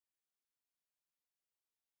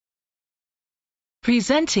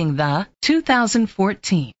Presenting the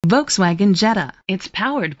 2014 Volkswagen Jetta. It's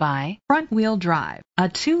powered by front-wheel drive, a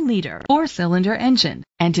 2-liter 4-cylinder engine,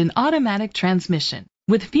 and an automatic transmission.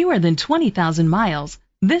 With fewer than 20,000 miles,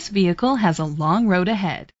 this vehicle has a long road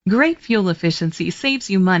ahead. Great fuel efficiency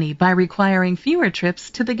saves you money by requiring fewer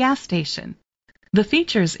trips to the gas station. The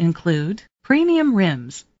features include premium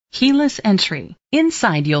rims, keyless entry.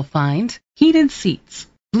 Inside you'll find heated seats,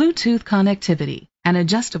 Bluetooth connectivity, an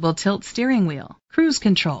adjustable tilt steering wheel, cruise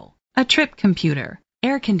control, a trip computer,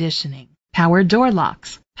 air conditioning, power door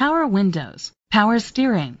locks, power windows, power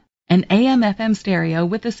steering, an AM/FM stereo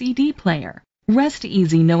with a CD player. Rest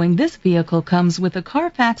easy knowing this vehicle comes with a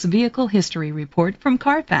Carfax Vehicle History Report from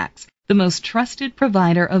Carfax, the most trusted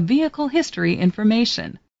provider of vehicle history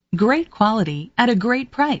information. Great quality at a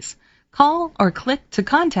great price. Call or click to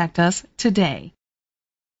contact us today.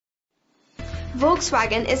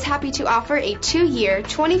 Volkswagen is happy to offer a 2-year,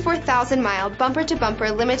 24,000-mile bumper-to-bumper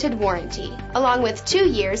limited warranty, along with 2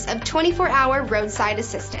 years of 24-hour roadside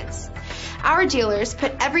assistance. Our dealers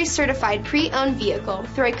put every certified pre-owned vehicle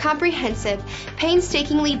through a comprehensive,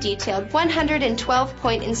 painstakingly detailed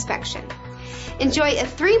 112-point inspection. Enjoy a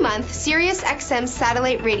 3-month Sirius XM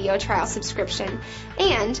satellite radio trial subscription,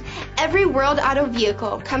 and every World Auto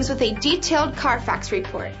vehicle comes with a detailed Carfax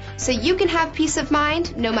report, so you can have peace of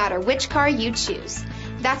mind no matter which car you choose.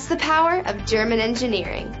 That's the power of German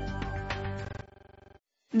engineering.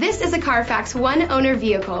 This is a Carfax one-owner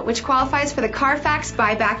vehicle which qualifies for the Carfax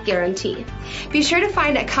buyback guarantee. Be sure to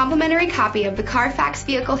find a complimentary copy of the Carfax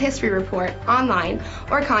Vehicle History Report online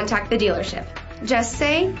or contact the dealership. Just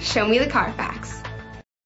say, "Show me the Carfax."